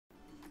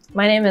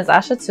My name is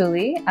Asha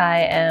Tuli.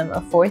 I am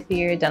a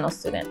fourth-year dental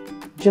student.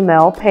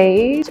 Jamelle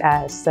Paige.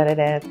 I studied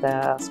at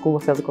the School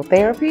of Physical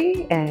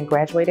Therapy and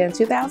graduated in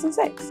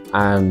 2006.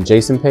 I'm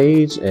Jason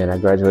Paige, and I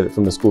graduated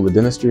from the School of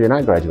Dentistry, and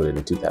I graduated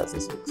in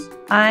 2006.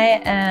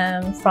 I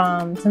am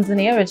from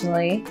Tanzania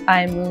originally.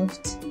 I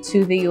moved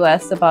to the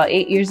U.S. about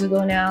 8 years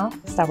ago now.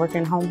 I work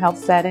in home health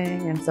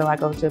setting, and so I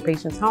go to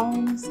patients'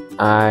 homes.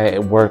 I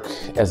work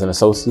as an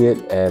associate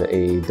at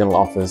a dental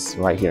office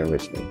right here in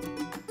Richmond.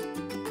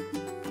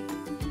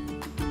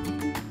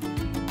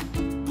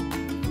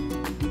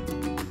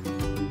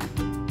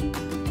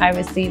 I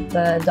received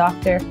the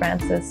Dr.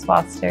 Francis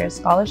Foster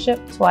Scholarship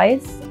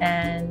twice,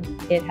 and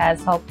it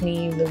has helped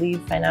me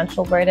relieve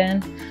financial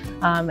burden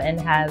and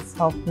has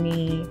helped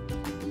me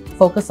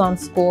focus on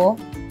school.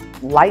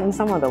 Lighten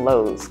some of the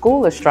load.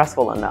 School is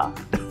stressful enough.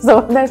 So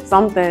if there's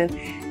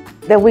something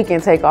that we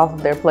can take off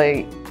of their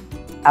plate,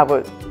 I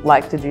would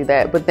like to do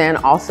that. But then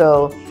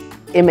also,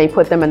 it may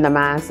put them in the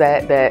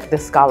mindset that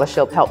this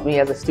scholarship helped me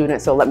as a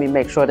student, so let me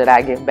make sure that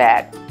I give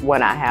back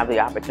when I have the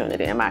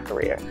opportunity in my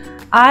career.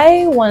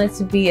 I wanted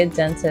to be a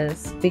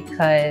dentist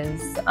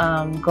because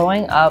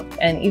growing up,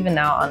 and even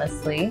now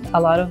honestly,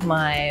 a lot of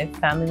my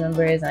family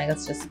members and I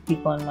guess just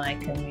people in my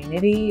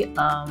community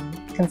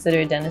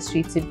consider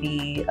dentistry to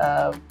be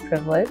a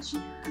privilege.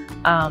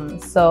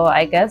 So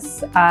I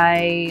guess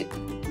I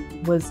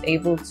was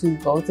able to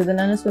go to the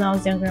dentist when I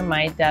was younger.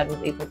 My dad was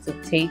able to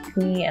take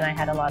me, and I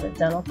had a lot of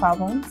dental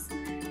problems.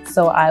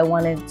 So I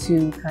wanted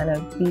to kind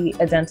of be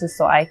a dentist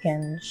so I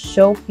can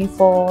show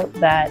people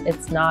that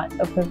it's not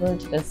a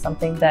privilege, it's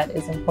something that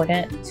is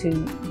important to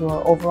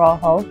your overall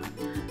health.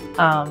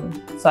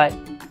 So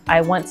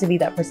I want to be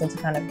that person to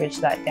kind of bridge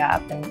that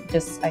gap and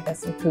just, I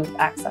guess, improve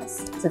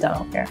access to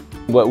dental care.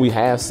 What we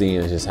have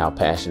seen is just how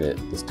passionate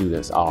the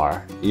students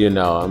are. You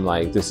know, I'm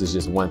like, this is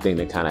just one thing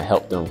that kind of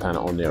helped them kind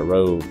of on their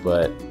road,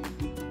 but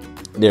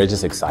they're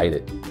just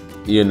excited,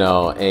 you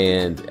know,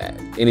 and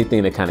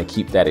anything to kind of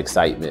keep that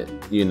excitement,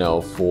 you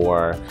know,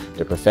 for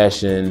the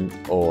profession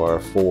or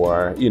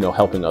for, you know,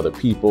 helping other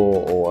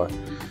people or,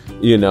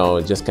 you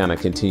know, just kind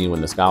of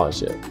continuing the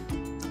scholarship.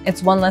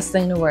 It's one less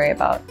thing to worry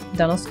about.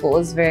 Dental school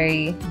is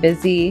very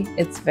busy.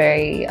 It's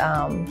very,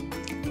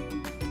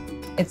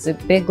 it's a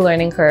big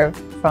learning curve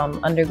from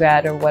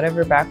undergrad or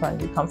whatever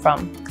background you come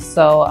from.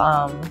 So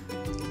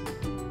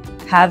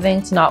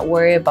having to not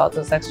worry about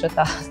those extra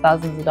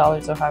thousands of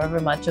dollars or however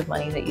much of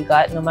money that you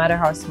got, no matter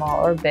how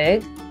small or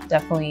big,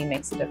 definitely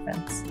makes a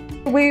difference.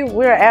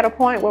 We're at a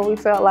point where we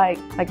felt like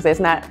I said, it's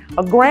not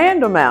a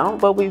grand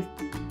amount, but we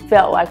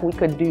felt like we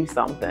could do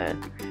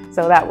something.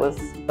 So that was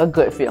a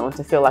good feeling,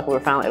 to feel like we were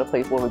finally at a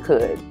place where we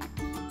could.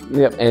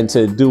 Yep, and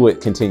to do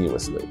it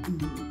continuously.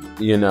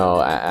 You know,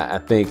 I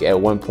think at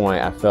one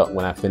point I felt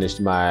when I finished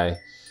my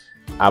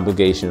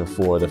obligation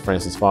for the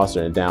Francis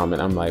Foster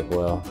Endowment, I'm like,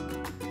 well,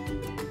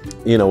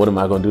 you know, what am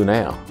I going to do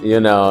now?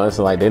 You know, it's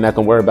like, they're not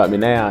going to worry about me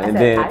now. And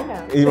then,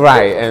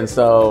 right, and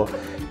so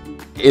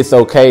it's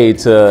okay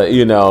to,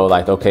 you know,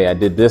 like, okay, I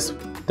did this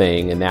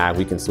thing and now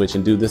we can switch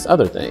and do this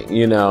other thing,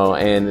 you know,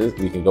 and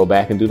we can go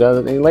back and do the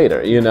other thing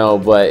later, you know,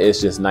 but it's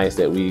just nice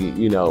that we,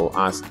 you know,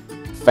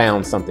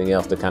 found something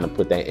else to kind of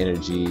put that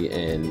energy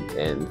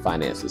and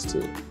finances to.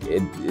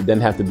 It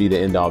doesn't have to be the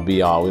end all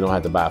be all. We don't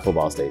have to buy a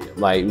football stadium.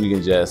 Like, we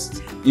can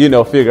just, you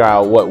know, figure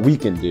out what we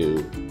can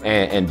do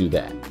and do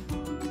that.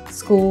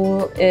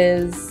 School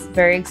is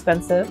very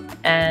expensive,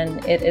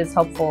 and it is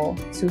helpful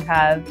to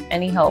have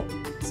any help.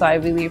 So I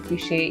really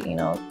appreciate, you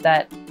know,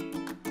 that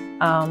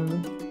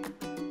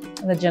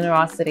the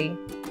generosity,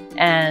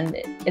 and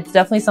it's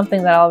definitely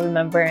something that I'll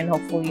remember, and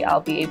hopefully I'll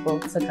be able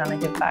to kind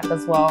of give back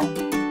as well.